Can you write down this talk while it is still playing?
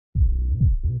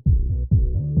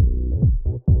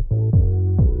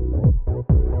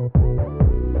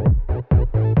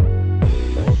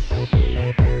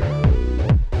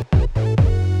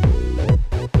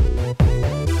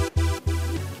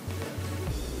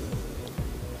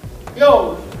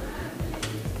Yo,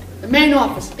 the main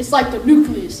office, it's like the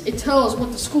nucleus. It tells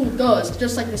what the school does,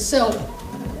 just like the cell.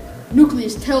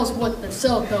 Nucleus tells what the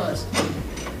cell does.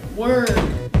 Word.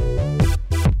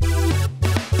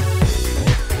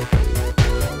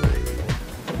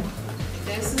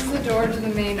 This is the door to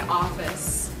the main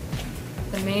office.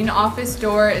 The main office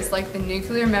door is like the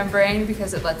nuclear membrane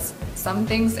because it lets some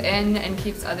things in and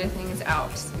keeps other things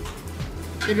out.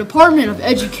 The Department of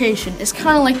Education is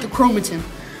kind of like the chromatin.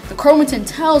 The chromatin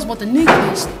tells what the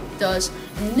nucleus does,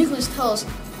 and the nucleus tells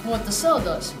what the cell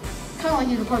does. Kind of like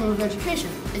the Department of Education.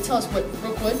 They tell us what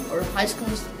Brookwood, or high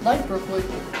schools like Brookwood,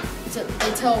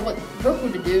 they tell what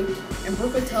Brookwood to do, and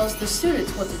Brookwood tells the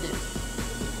students what to do.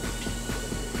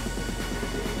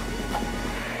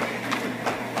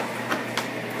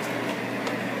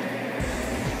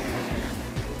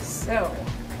 So,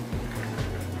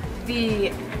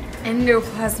 the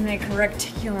endoplasmic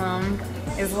reticulum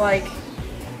is like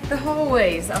the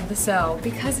hallways of the cell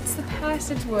because it's the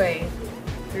passageway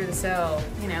through the cell,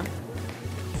 you know.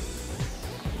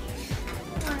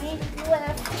 Right,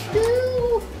 left,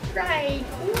 two, right,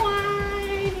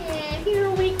 one, and here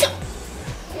we go.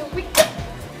 Here we go.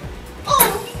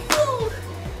 Oh,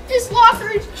 this locker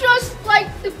is just like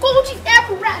the Golgi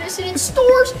apparatus, and it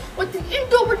stores what the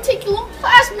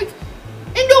endoplasmic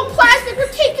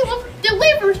reticulum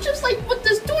delivers, just like what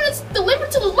the students deliver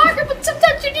to the locker, but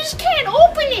sometimes you just can't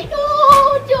open it.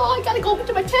 Oh, no, I gotta go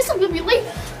to my test, I'm gonna be late.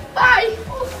 Bye.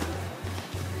 Oh.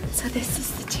 So this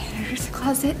is the janitor's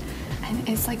closet, and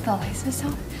it's like the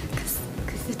lysosome, because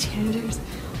the janitors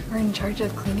are in charge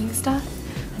of cleaning stuff,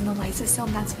 and the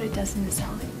lysosome, that's what it does in the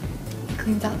cell. It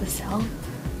cleans out the cell,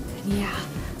 and yeah.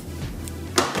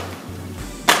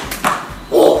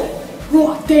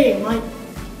 Oh, damn, right?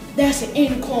 That's an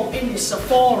income in the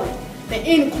safari. The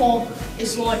income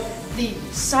is like the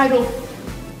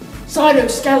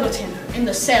cytoskeleton in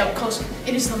the cell, because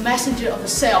it is the messenger of the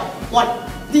cell. Like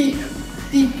the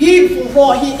beautiful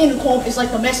raw here income is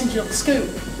like the messenger of the school.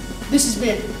 This has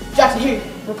been Jackson here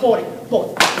reporting.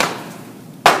 Boy.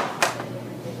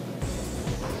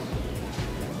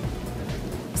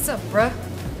 What's up, bruh?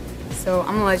 So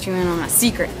I'm gonna let you in on a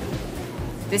secret.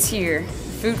 This here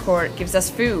food court gives us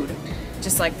food,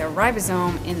 just like the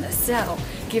ribosome in the cell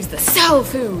gives the cell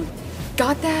food.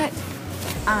 Got that?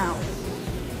 Ow.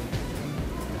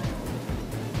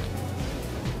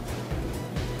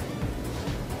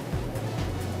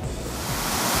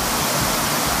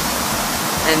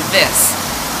 And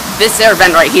this air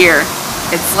vent right here,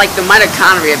 it's like the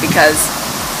mitochondria because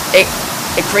it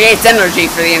creates energy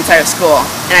for the entire school.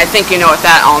 And I think you know what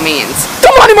that all means.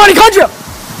 Come on, mitochondria!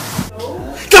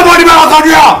 Come on,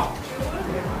 mitochondria!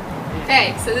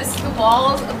 Okay, so this is the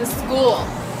walls of the school.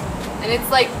 And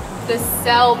it's like the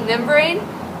cell membrane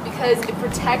because it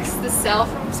protects the cell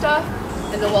from stuff,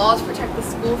 and the walls protect the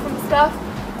school from stuff.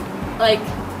 Like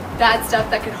bad stuff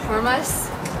that could harm us.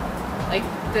 Like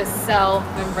the cell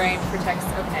membrane protects,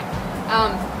 okay.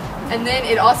 And then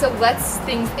it also lets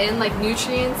things in, like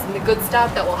nutrients and the good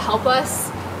stuff that will help us,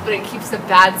 but it keeps the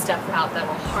bad stuff out that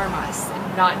will harm us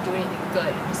and not do anything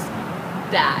good, just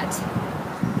bad.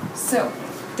 So,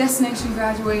 Destination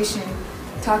Graduation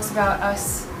talks about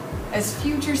us as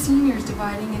future seniors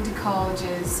dividing into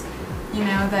colleges. You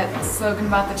know, that slogan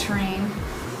about the train.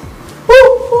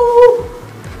 Woo!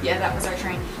 Yeah, that was our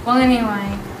train. Well,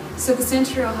 anyway, so the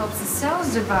centriole helps the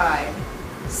cells divide.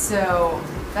 So,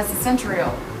 that's the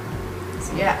centriole.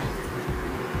 So, yeah.